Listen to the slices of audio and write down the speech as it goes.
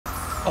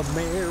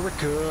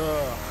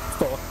America,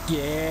 fuck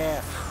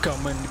yeah,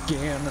 coming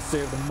again to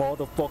save the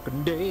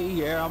motherfucking day,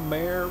 yeah,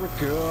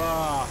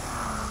 America,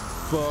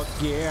 fuck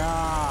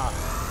yeah.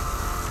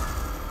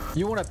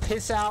 You want to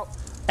piss out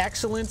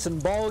excellence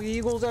and bald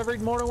eagles every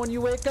morning when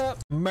you wake up?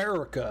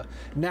 America.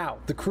 Now,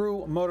 the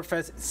crew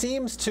Motorfest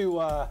seems to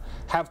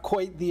have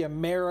quite the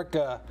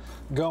America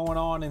going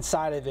on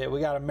inside of it. We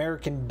got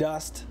American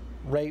Dust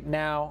right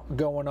now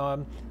going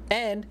on,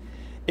 and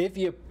if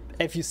you've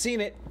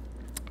seen it,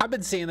 I've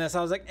been seeing this.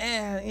 I was like,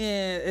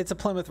 it's a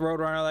Plymouth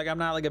Roadrunner. Like, I'm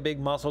not like a big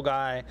muscle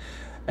guy.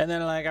 And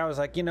then like I was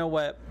like, you know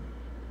what?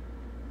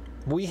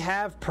 We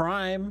have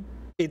Prime.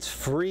 It's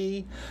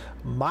free.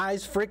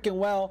 Mine's freaking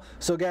well.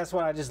 So guess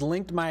what? I just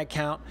linked my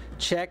account.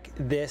 Check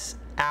this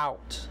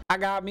out. I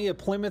got me a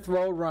Plymouth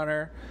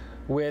Roadrunner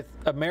with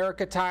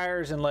America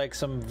tires and like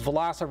some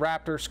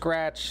Velociraptor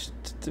scratch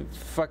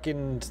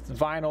fucking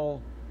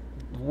vinyl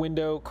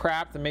window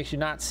crap that makes you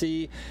not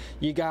see.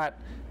 You got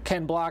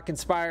Ken Block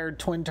inspired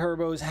twin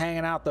turbos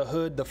hanging out the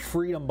hood, the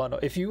Freedom bundle.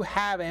 If you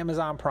have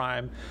Amazon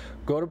Prime,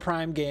 go to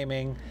Prime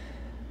Gaming,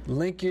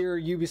 link your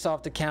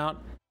Ubisoft account,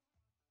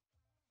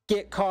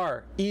 get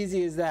car,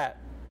 easy as that.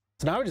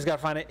 So now we just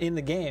gotta find it in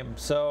the game.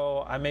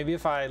 So maybe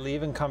if I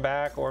leave and come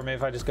back, or maybe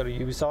if I just go to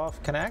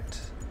Ubisoft Connect,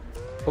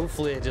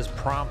 hopefully it just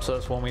prompts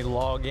us when we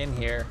log in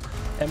here.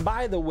 And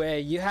by the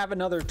way, you have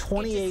another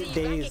 28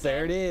 days.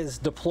 There it is.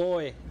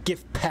 Deploy,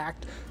 gift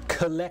packed,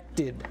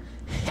 collected.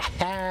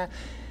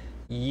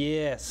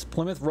 Yes,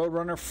 Plymouth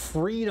Roadrunner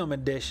Freedom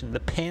Edition, the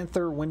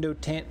Panther window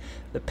tint,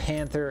 the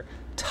Panther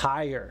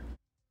tire.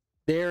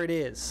 There it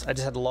is. I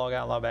just had to log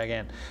out and log back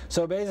in.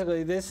 So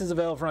basically, this is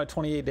available for another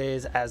 28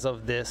 days as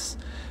of this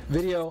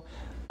video,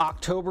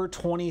 October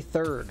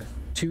 23rd,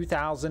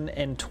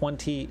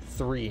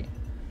 2023.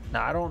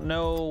 Now, I don't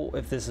know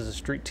if this is a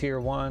Street Tier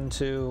 1,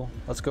 2.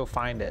 Let's go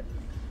find it.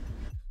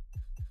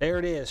 There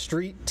it is,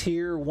 Street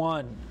Tier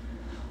 1.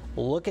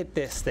 Look at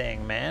this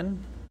thing,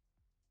 man.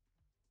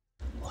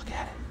 Look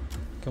at it.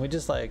 Can we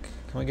just like,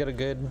 can we get a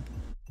good...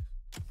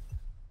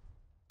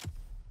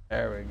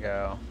 There we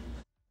go.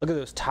 Look at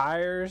those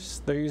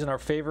tires. They're using our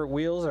favorite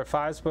wheels, our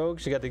 5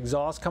 spokes. You got the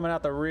exhaust coming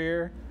out the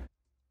rear.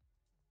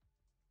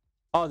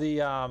 Oh, the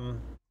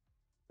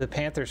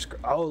Panther,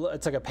 oh,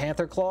 it's like a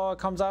Panther claw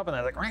comes up and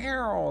they're like,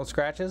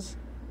 scratches.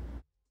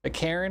 The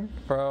Karen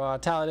for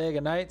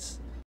Talladega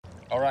Nights.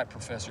 All right,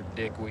 Professor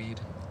Dickweed,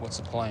 what's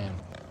the plan?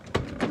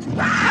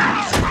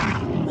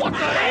 What the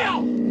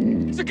hell?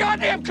 It's a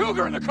goddamn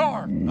cougar in the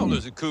car! Oh,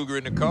 there's a cougar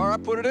in the car. I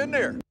put it in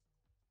there.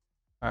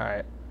 All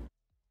right.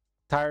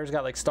 Tires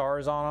got like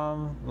stars on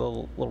them,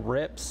 little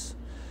rips.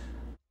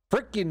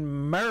 Freaking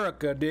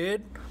America,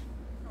 dude.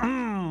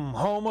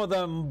 Home of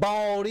them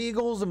bald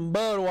eagles and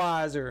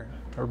Budweiser,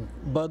 or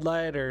Bud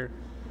Light, or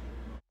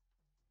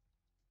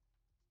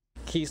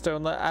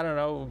Keystone, I don't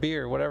know,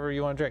 beer, whatever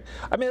you want to drink.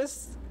 I mean,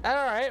 it's all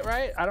right,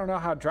 right? I don't know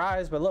how it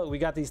dries, but look, we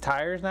got these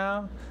tires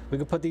now. We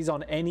can put these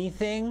on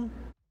anything.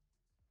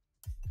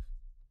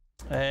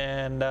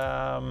 And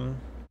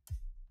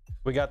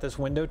we got this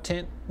window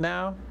tint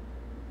now.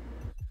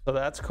 So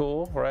that's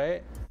cool,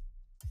 right?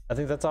 I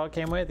think that's all it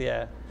came with,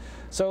 yeah.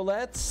 So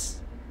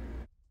let's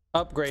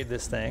upgrade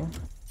this thing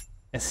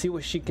and see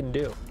what she can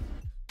do.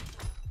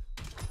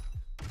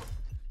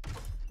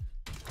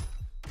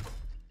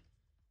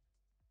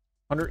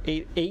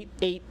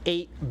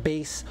 888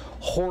 base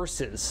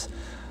horses.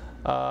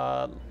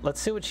 Let's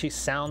see what she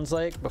sounds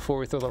like before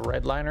we throw the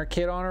redliner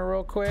kit on her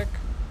real quick.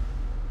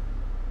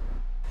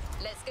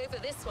 Let's go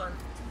for this one.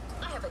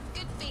 I have a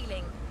good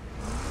feeling.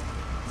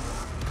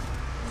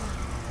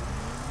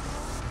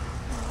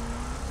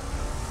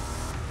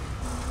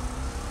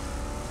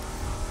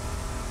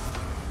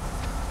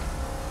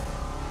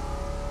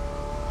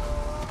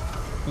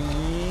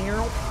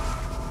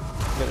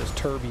 Look at those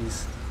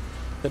turbies.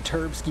 The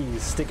turbskis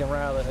sticking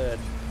right out of the hood.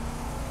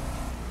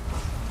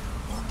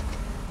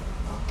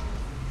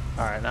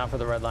 Alright, now for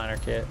the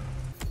redliner kit.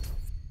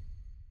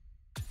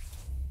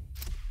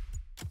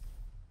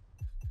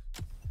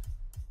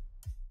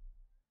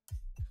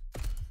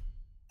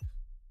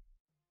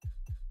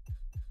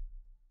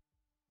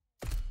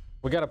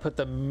 We got to put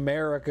the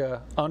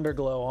America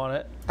underglow on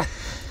it.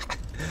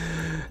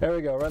 There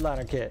we go,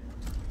 redliner kit.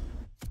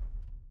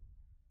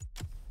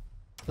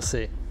 Let's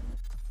see.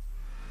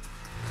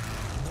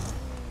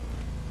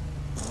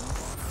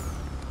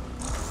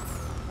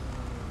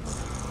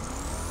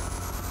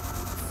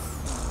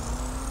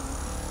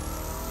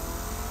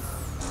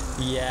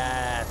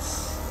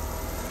 Yes.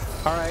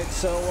 All right,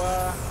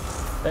 so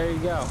there you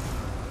go.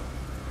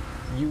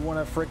 You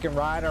want to freaking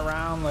ride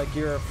around like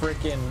you're a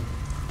freaking...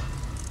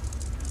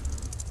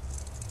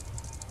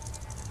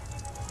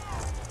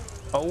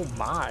 Oh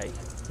my,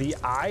 the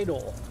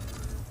idol.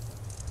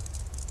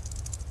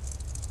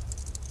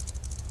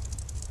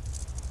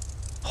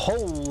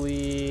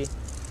 Holy,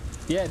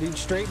 yeah, dude,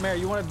 straight mare.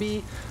 You want to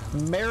be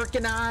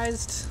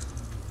Americanized?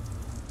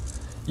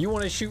 You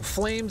want to shoot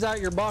flames out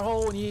your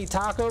butthole when you eat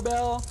Taco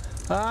Bell?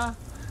 Huh?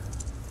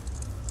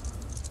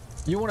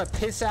 You want to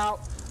piss out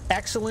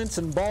excellence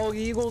and bald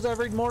eagles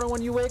every morning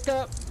when you wake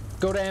up?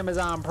 Go to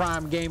Amazon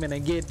Prime Gaming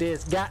and get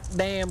this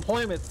goddamn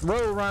Plymouth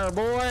Roadrunner,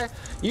 boy.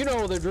 You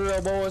know the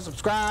drill, boy.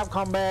 Subscribe,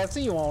 come back.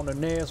 See you on the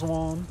next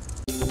one.